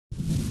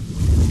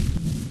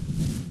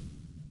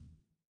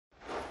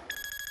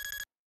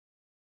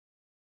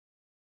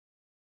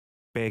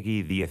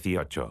Peggy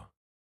 18.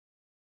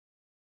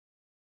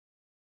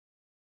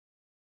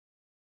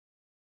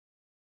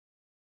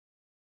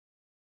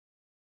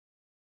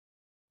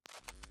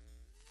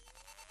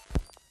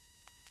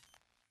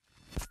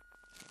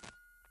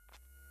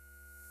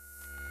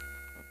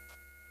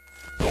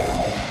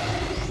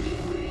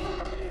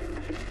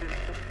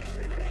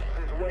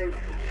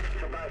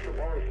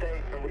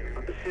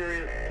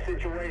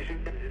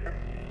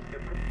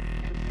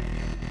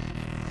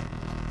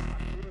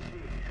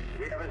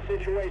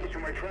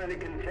 Situation we're trying to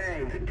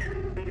contain.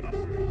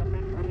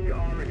 We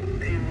are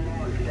in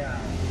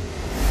lockdown.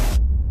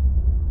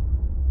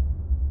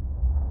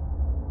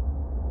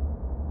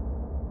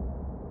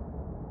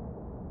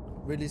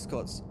 Ridley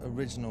Scott's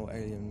original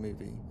Alien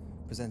movie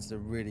presented a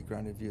really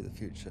grounded view of the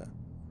future.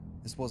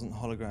 This wasn't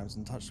holograms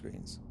and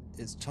touchscreens.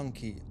 It's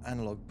chunky,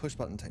 analog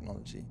push-button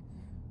technology.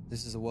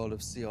 This is a world of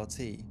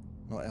CRT,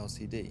 not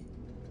LCD.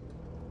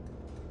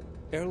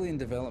 Early in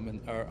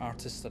development, our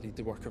artists studied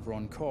the work of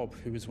Ron Cobb,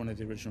 who was one of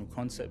the original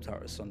concept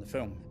artists on the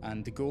film.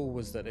 And the goal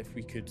was that if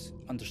we could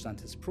understand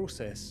his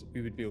process,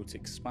 we would be able to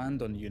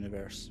expand on the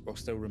universe while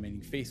still remaining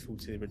faithful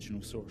to the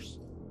original source.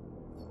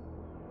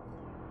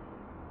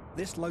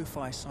 This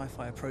lo-fi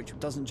sci-fi approach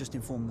doesn't just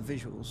inform the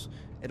visuals,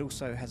 it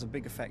also has a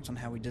big effect on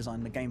how we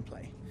design the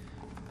gameplay.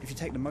 If you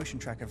take the motion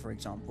tracker, for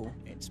example,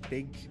 it's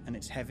big and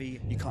it's heavy.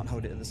 You can't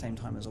hold it at the same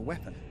time as a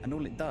weapon. And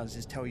all it does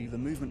is tell you the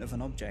movement of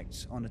an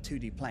object on a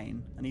 2D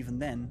plane, and even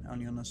then,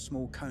 only on a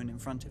small cone in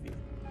front of you.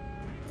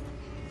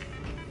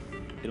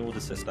 In order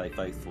to stay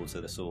faithful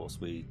to the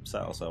source, we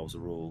set ourselves a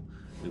rule.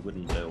 We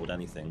wouldn't build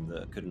anything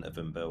that couldn't have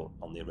been built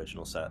on the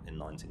original set in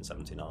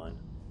 1979.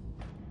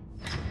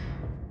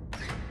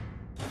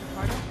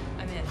 Pardon?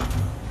 I'm in.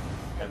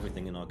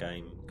 Everything in our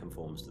game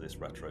conforms to this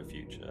retro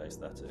future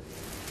aesthetic.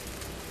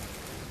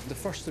 The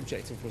first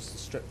objective was to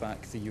strip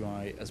back the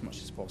UI as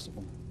much as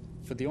possible.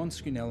 For the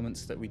on-screen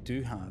elements that we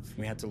do have,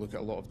 we had to look at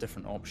a lot of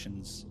different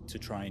options to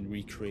try and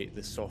recreate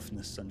the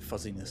softness and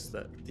fuzziness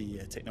that the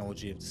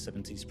technology of the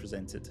 70s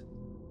presented.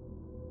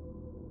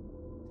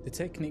 The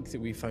technique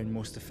that we found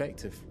most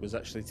effective was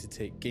actually to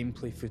take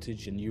gameplay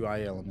footage and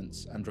UI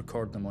elements and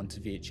record them onto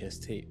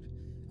VHS tape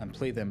and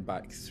play them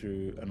back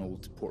through an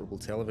old portable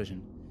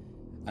television.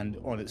 And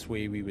on its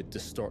way, we would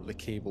distort the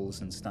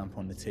cables and stamp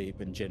on the tape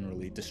and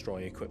generally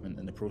destroy equipment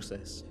in the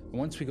process. And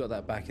once we got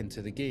that back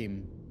into the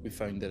game, we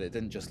found that it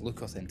didn't just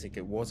look authentic,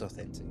 it was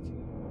authentic.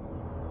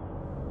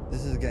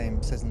 This is a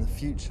game set in the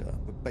future,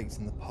 but baked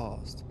in the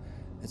past.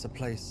 It's a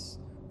place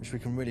which we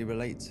can really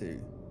relate to.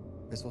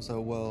 It's also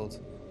a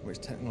world in which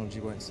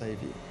technology won't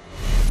save you.